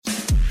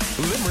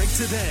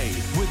Today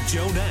with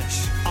Joe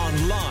Nash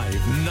on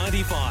Live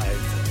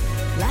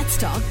 95. Let's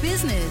talk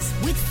business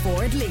with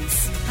Ford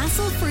Lease.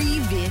 Hassle-free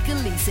vehicle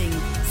leasing.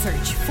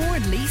 Search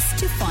Ford Lease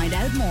to find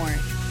out more.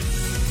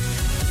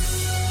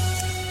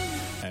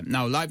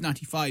 Now, Live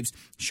 95's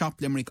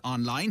Shop Limerick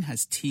Online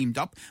has teamed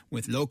up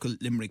with local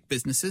Limerick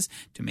businesses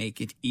to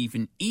make it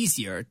even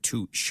easier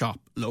to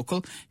shop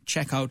local.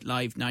 Check out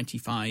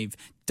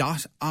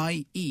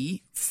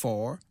live95.ie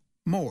for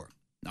more.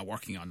 Now,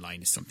 working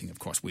online is something, of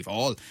course, we've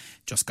all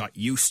just got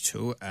used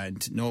to,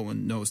 and no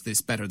one knows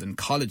this better than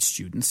college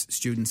students.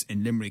 Students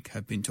in Limerick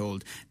have been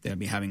told they'll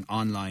be having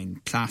online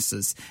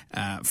classes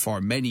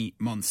for many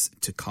months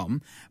to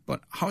come.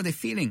 But how are they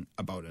feeling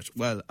about it?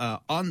 Well,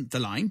 on the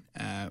line,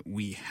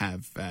 we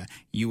have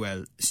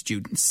UL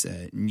students,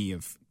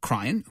 Niamh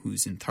Cryan,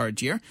 who's in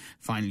third year,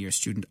 final year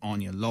student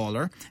Anya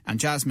Lawler, and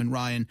Jasmine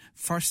Ryan,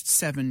 first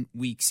 7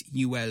 weeks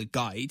UL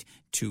guide,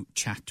 to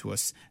chat to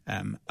us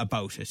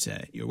about it.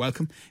 You're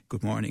welcome.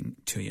 Good morning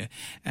to you.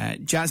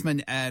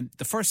 Jasmine,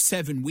 the first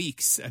 7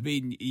 weeks, I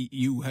mean,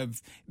 you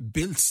have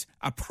built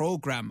a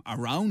programme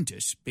around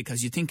it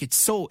because you think it's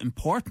so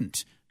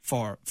important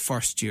for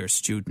first year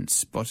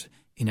students, but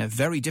in a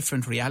very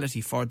different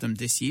reality for them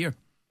this year.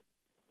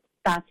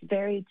 That's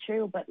very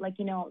true. But,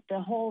 the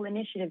whole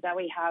initiative that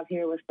we have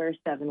here with First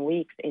 7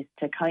 Weeks is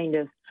to kind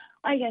of,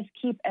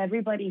 keep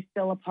everybody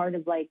still a part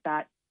of,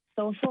 that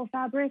social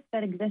fabric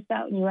that exists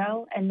out in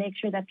UL and make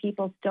sure that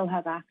people still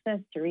have access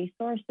to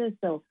resources.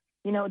 So,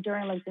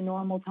 during, the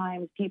normal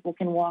times, people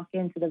can walk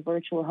into the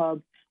virtual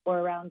hub or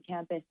around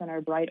campus in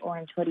our bright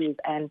orange hoodies,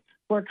 and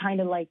we're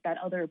kind of like that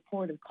other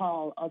port of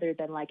call other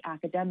than,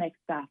 academic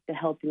staff to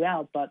help you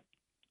out. But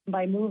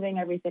by moving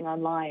everything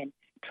online,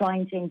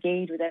 trying to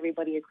engage with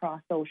everybody across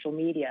social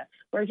media,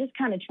 we're just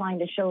kind of trying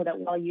to show that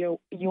while you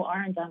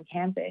aren't on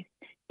campus,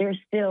 there's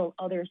still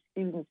other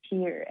students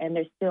here and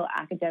there's still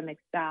academic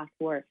staff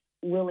who are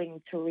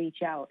willing to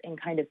reach out and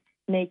kind of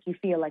make you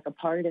feel like a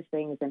part of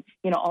things. And,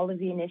 all of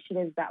the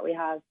initiatives that we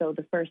have, so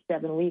the First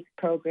 7 Weeks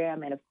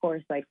program and, of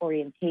course,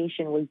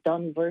 orientation was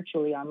done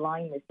virtually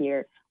online this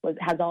year,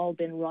 has all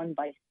been run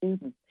by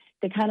students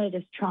to kind of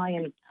just try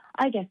and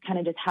just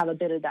have a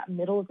bit of that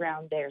middle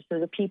ground there so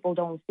that people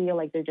don't feel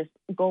like they're just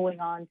going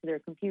on to their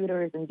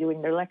computers and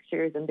doing their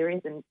lectures and there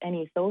isn't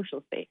any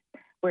social space.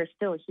 We're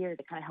still here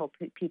to kind of help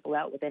people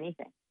out with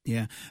anything.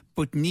 Yeah.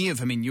 But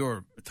Niamh, I mean,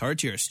 you're a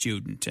third year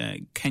student.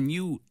 Can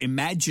you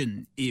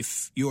imagine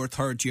if your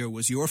third year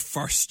was your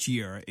first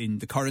year in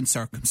the current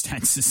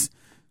circumstances?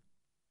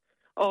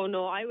 Oh,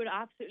 no, I would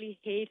absolutely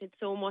hate it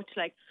so much.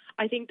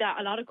 I think that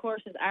a lot of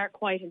courses are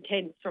quite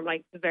intense from,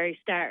 the very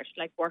start,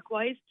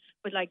 work-wise.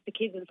 But, the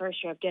kids in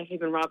first year have definitely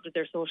been robbed of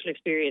their social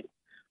experience.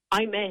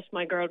 I met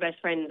my girl best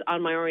friends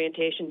on my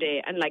orientation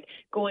day, and,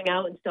 going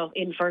out and stuff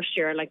in first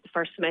year, the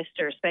first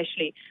semester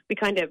especially, we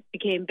kind of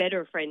became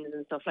better friends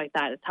and stuff like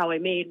that. It's how I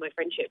made my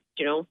friendships,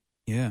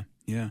 Yeah,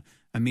 yeah.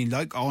 I mean,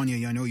 like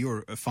Anya, I know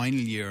you're a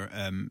final year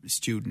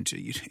student.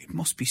 It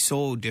must be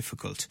so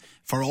difficult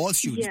for all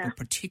students, but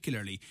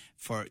particularly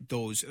for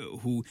those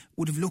who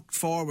would have looked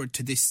forward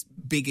to this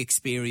big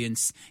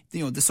experience,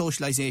 the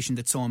socialisation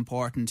that's so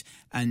important.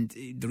 And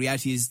the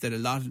reality is that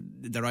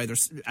they're either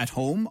at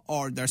home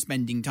or they're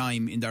spending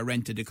time in their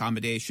rented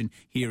accommodation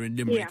here in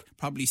Limerick,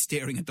 probably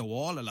staring at the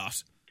wall a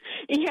lot.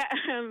 Yeah,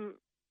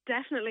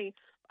 definitely.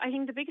 I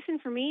think the biggest thing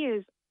for me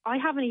is I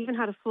haven't even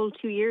had a full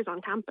 2 years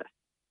on campus.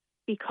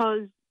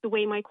 Because the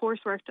way my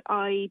course worked,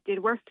 I did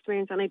work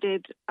experience and I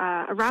did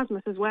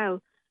Erasmus as well.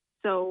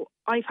 So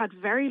I've had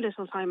very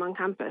little time on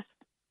campus,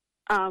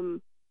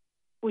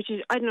 which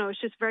is, I don't know, it's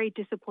just very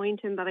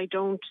disappointing that I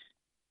don't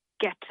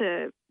get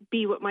to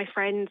be with my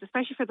friends,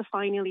 especially for the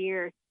final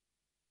year.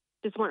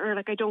 I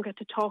don't get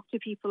to talk to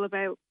people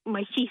about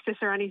my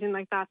thesis or anything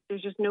like that.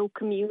 There's just no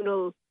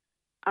communal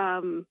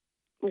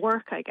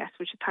work, I guess,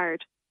 which is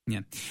hard.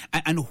 Yeah.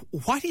 And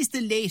what is the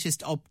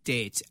latest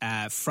update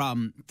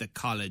from the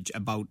college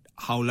about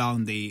how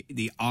long the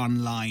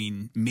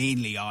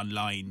mainly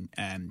online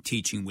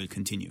teaching will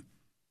continue?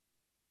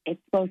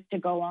 It's supposed to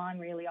go on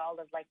really all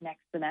of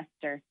next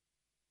semester.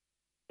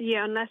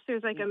 Yeah, unless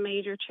there's a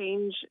major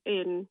change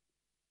in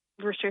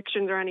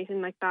restrictions or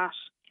anything like that.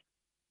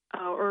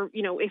 Or,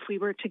 if we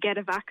were to get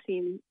a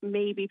vaccine,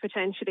 maybe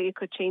potentially it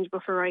could change.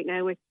 But for right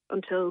now, it's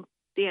until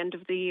the end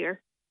of the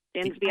year, the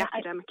end of the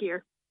academic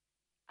year.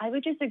 I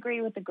would just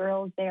agree with the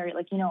girls there.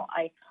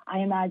 I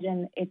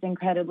imagine it's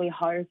incredibly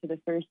hard for the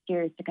first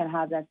years to kind of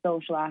have that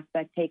social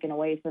aspect taken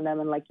away from them.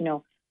 And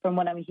from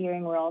what I'm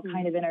hearing, we're all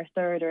kind of in our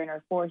third or in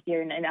our fourth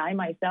year. And I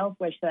myself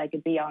wish that I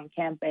could be on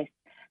campus,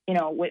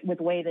 with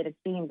the way that it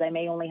seems. I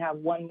may only have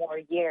one more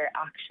year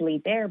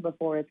actually there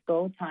before it's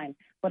go time.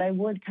 But I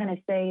would kind of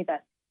say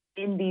that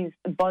in these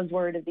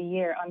buzzword of the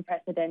year,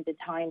 unprecedented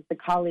times, the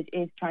college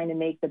is trying to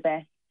make the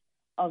best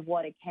of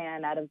what it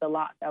can out of the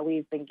lot that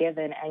we've been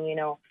given.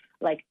 And,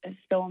 like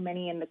so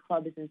many in the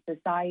clubs and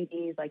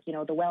societies, like, you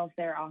know, the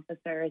welfare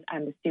officers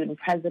and the student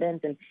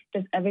presidents and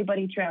just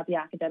everybody throughout the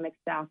academic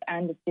staff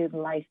and the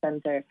Student Life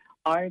Centre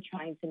are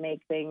trying to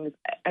make things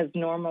as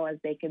normal as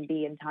they can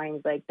be in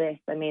times like this.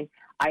 I mean,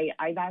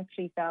 I've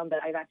actually found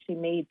that I've actually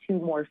made 2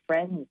 more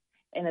friends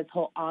in this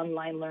whole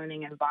online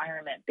learning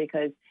environment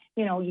because,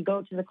 you know, you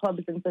go to the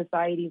clubs and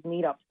societies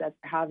meetups that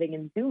they're having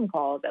in Zoom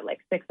calls at like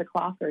 6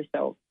 o'clock or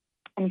so.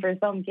 And for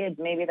some kids,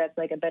 maybe that's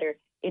like a better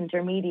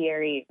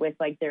intermediary with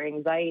like their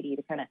anxiety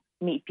to kind of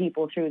meet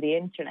people through the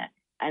internet.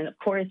 And of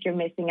course, you're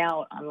missing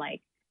out on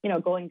like, you know,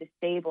 going to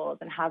stables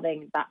and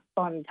having that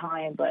fun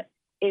time. But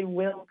it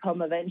will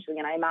come eventually.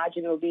 And I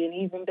imagine it will be an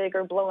even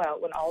bigger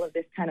blowout when all of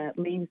this kind of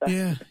leaves us.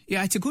 Yeah,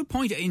 it's a good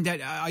point in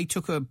that I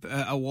took a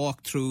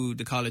walk through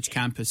the college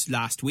campus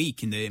last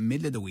week in the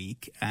middle of the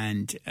week,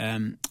 and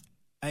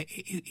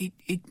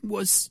it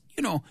was,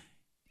 you know,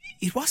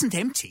 it wasn't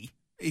empty,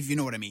 if you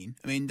know what I mean.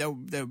 I mean,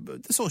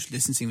 the social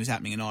distancing was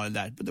happening and all of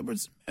that, but there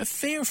was a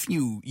fair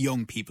few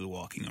young people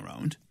walking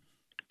around.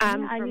 For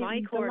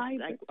my course, I'm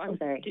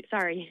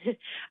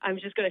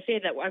just going to say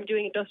that I'm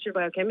doing industrial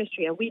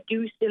biochemistry, and we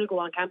do still go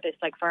on campus,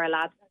 like for our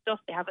labs and stuff.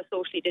 They have a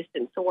socially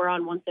distanced, so we're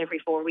on once every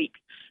 4 weeks.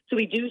 So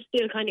we do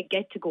still kind of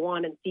get to go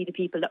on and see the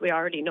people that we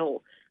already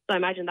know. So I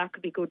imagine that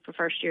could be good for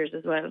first years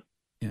as well.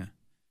 Yeah.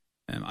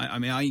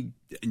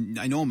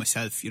 I know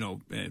myself, you know,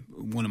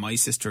 one of my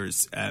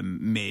sisters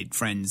made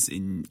friends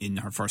in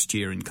her first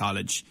year in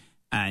college.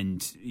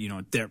 And, you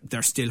know,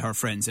 they're still her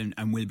friends and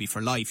will be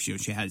for life.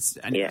 She has.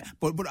 And, yeah.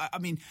 But I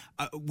mean,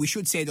 we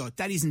should say, though,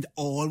 that isn't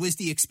always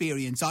the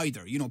experience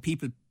either. You know,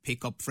 people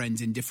pick up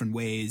friends in different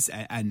ways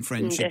and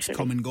friendships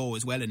come and go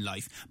as well in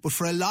life. But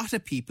for a lot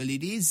of people,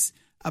 it is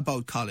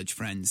about college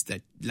friends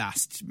that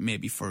last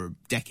maybe for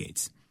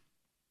decades.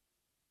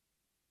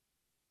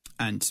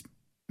 And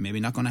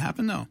maybe not going to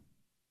happen, though.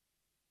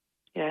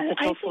 Yeah,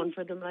 it's a tough one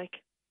for them,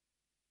 like.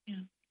 Yeah.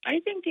 I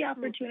think the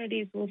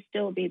opportunities will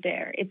still be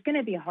there. It's going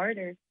to be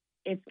harder.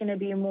 It's going to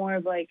be more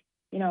of like,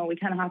 you know, we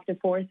kind of have to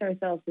force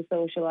ourselves to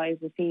socialize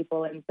with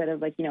people instead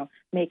of like, you know,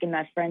 making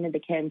that friend in the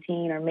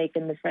canteen or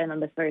making the friend on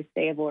the first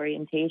day of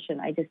orientation.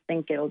 I just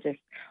think it'll just,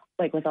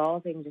 like with all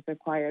things, just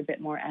require a bit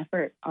more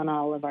effort on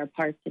all of our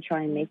parts to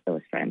try and make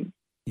those friends.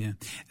 Yeah.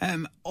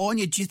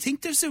 Anya, do you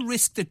think there's a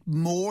risk that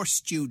more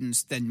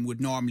students than would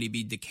normally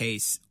be the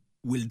case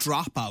will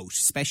drop out,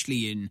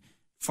 especially in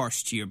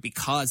first year,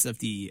 because of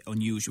the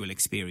unusual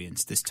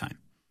experience this time?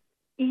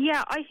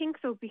 Yeah, I think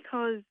so,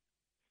 because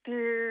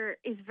there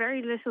is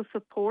very little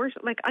support.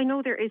 Like, I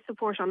know there is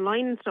support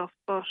online and stuff,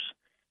 but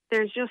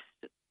there's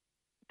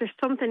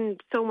something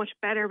so much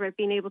better about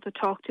being able to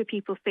talk to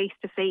people face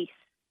to face.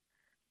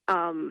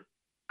 And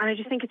I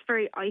just think it's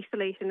very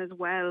isolating as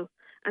well.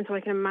 And so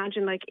I can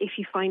imagine, like, if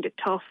you find it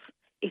tough,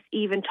 it's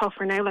even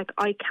tougher now. Like,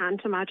 I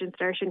can't imagine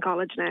starting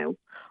college now.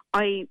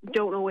 I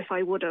don't know if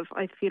I would have.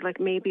 I feel like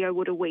maybe I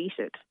would have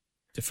waited.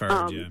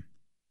 Deferred, yeah.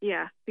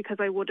 Yeah, because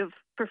I would have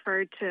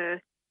preferred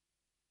to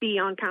be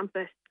on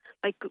campus.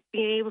 Like,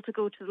 being able to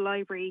go to the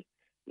library,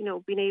 you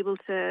know, being able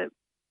to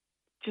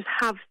just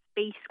have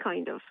space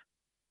kind of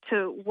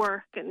to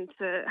work and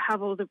to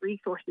have all the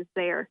resources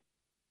there.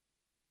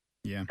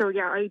 Yeah. So,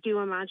 yeah, I do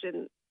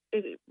imagine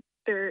it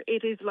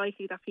is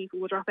likely that people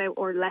will drop out,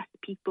 or less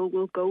people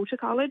will go to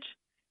college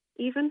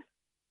even.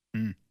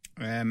 Mm.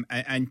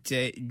 And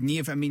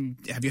Niamh, I mean,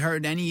 have you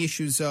heard any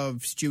issues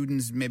of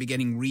students maybe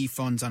getting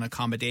refunds on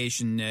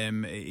accommodation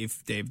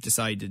if they've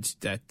decided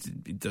that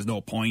there's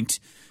no point,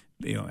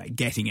 you know,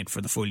 getting it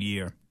for the full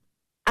year?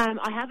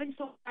 I haven't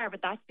so far,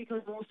 but that's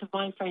because most of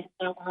my friends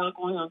now are all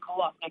going on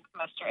co-op next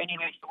semester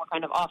anyway, so we're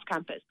kind of off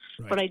campus.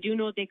 Right. But I do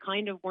know they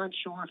kind of weren't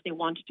sure if they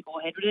wanted to go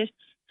ahead with it.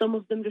 Some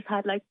of them just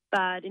had like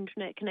bad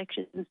internet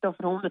connections and stuff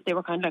at home that they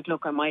were kind of like,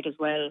 look, I might as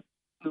well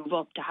move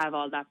up to have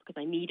all that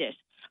because I need it.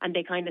 And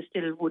they kind of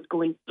still would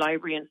go into the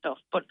library and stuff.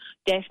 But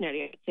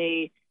definitely I'd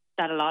say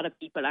that a lot of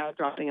people are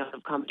dropping out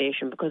of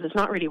accommodation because it's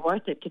not really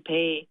worth it to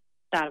pay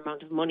that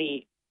amount of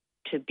money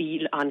to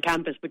be on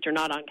campus, but you're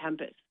not on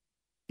campus.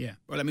 Yeah,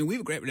 well, I mean, we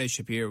have a great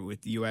relationship here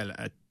with UL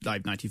at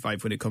Live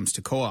 95 when it comes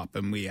to co-op,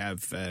 and we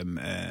have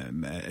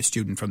a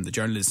student from the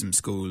journalism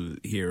school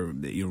here,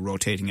 you know,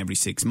 rotating every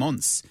 6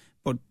 months.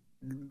 But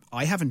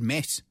I haven't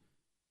met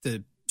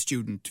the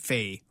student,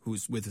 Faye,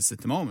 who's with us at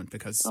the moment,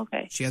 because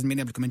she hasn't been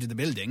able to come into the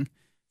building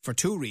for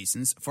 2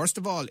 reasons. First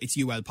of all, it's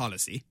UL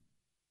policy.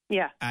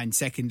 Yeah. And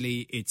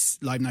secondly, it's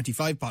Live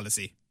 95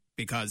 policy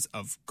because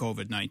of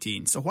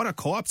COVID-19. So what are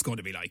co-ops going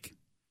to be like?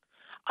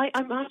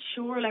 I'm not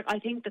sure. Like, I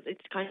think that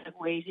it's kind of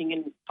waiting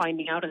and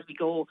finding out as we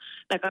go.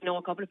 Like, I know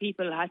a couple of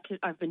people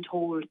I've been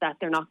told that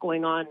they're not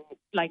going on,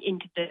 like,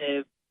 into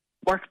the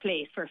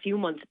workplace for a few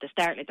months at the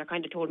start. Like, they're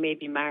kind of told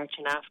maybe March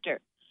and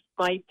after.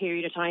 My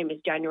period of time is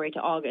January to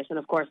August, and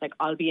of course, like,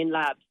 I'll be in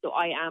labs, so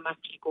I am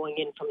actually going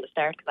in from the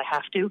start because I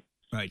have to.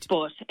 Right.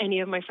 But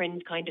any of my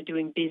friends kind of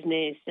doing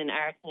business and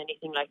art and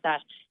anything like that,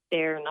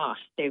 they're not.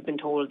 They've been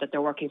told that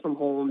they're working from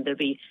home. They'll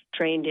be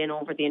trained in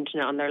over the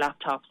internet on their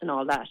laptops and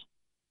all that.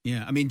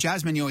 Yeah, I mean,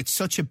 Jasmine, it's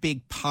such a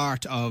big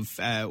part of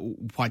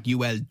what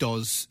UL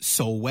does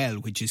so well,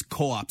 which is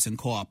co-ops and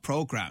co-op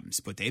programs,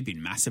 but they've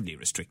been massively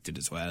restricted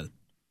as well.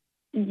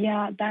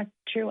 Yeah, that's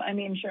true. I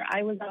mean, sure,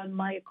 I was on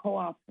my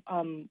co-op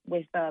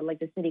with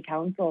the city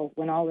council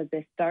when all of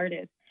this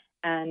started.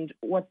 And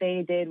what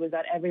they did was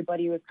that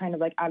everybody was kind of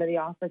like out of the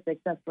office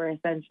except for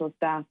essential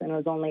staff, and it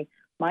was only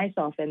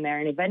myself in there.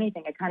 And if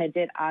anything, it kind of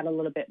did add a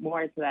little bit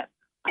more to that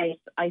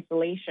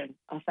isolation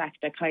effect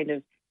that kind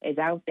of is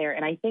out there.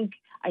 And I think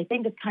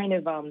it's kind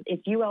of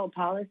it's UL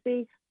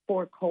policy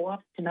for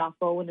co-ops to not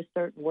go into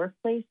certain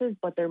workplaces,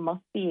 but there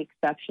must be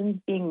exceptions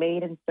being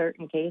made in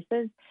certain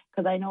cases,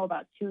 because I know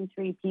about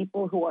 2-3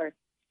 people who are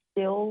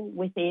still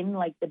within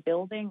like the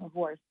building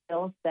who are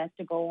still set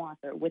to go on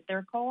with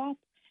their co-op.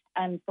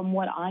 And from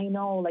what I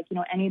know,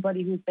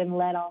 anybody who's been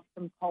let off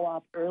from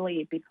co-op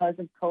early because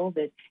of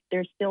COVID,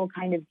 they're still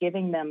kind of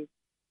giving them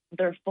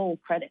their full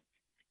credit.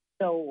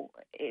 So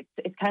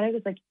it's kind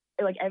of just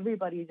like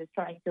everybody's just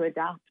trying to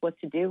adapt what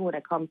to do when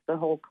it comes to the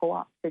whole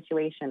co-op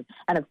situation.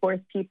 And of course,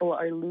 people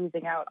are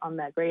losing out on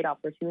that great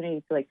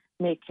opportunity to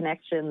make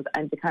connections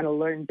and to kind of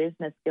learn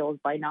business skills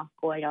by not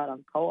going out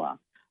on co-op.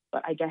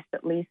 But I guess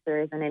at least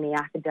there isn't any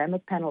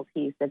academic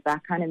penalties, if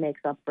that kind of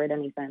makes up for it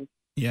any sense.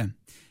 Yeah.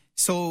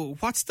 So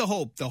what's the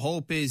hope? The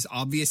hope is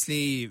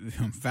obviously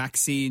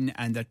vaccine,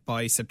 and that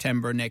by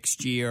September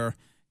next year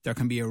there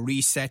can be a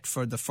reset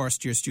for the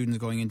first year students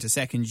going into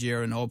second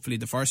year, and hopefully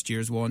the first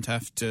years won't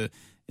have to,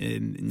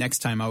 next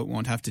time out,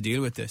 won't have to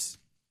deal with this.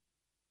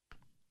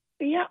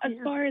 Yeah, as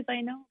far as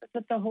I know, that's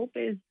what the hope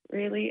is,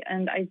 really.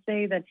 And I'd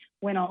say that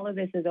when all of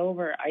this is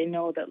over, I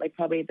know that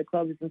probably the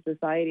clubs and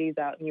societies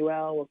out in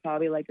UL will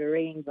probably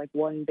arrange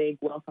one big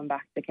welcome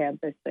back to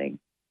campus thing.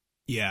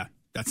 Yeah,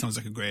 that sounds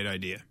like a great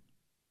idea.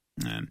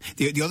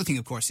 The other thing,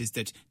 of course, is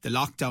that the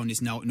lockdown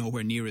is now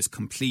nowhere near as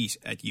complete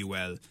at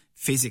UL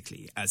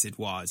physically as it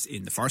was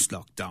in the first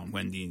lockdown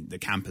when the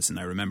campus, and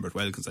I remember it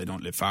well because I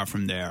don't live far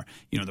from there,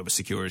 there was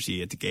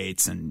security at the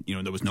gates and,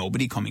 there was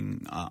nobody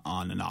coming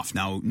on and off.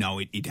 Now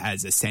it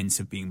has a sense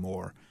of being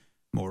more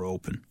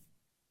open.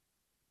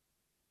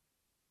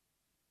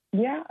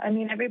 Yeah, I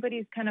mean,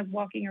 everybody's kind of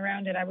walking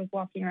around it. I was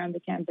walking around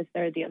the campus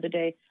there the other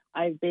day.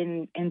 I've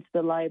been into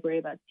the library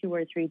about 2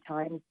 or 3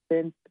 times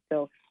since,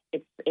 so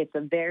it's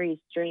a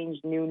very strange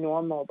new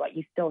normal, but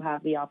you still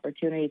have the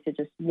opportunity to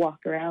just walk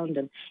around.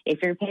 And if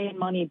you're paying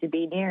money to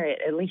be near it,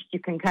 at least you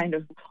can kind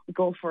of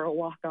go for a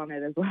walk on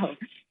it as well.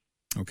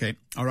 Okay.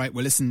 All right.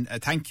 Well, listen,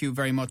 thank you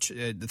very much,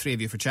 the three of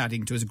you, for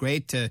chatting. It was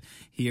great to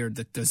hear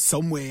that there's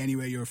some way,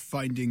 anyway, you're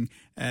finding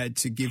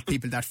to give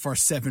people that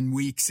first 7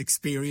 weeks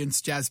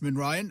experience. Jasmine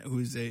Ryan,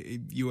 who's a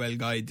UL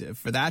guide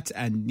for that,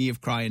 and Niamh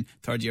Cryan,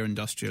 third-year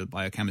industrial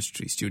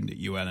biochemistry student at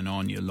UL, and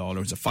Anya Lawler,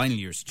 who's a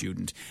final-year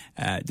student.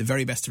 The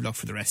very best of luck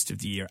for the rest of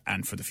the year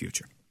and for the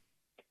future.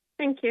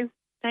 Thank you.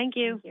 Thank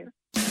you.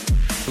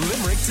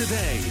 Limerick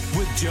Today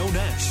with Joe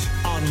Nash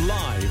on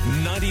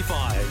Live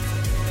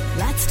 95.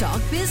 Let's talk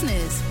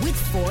business with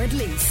Ford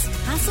Lease.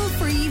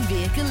 Hassle-free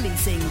vehicle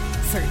leasing.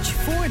 Search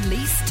Ford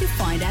Lease to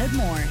find out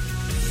more.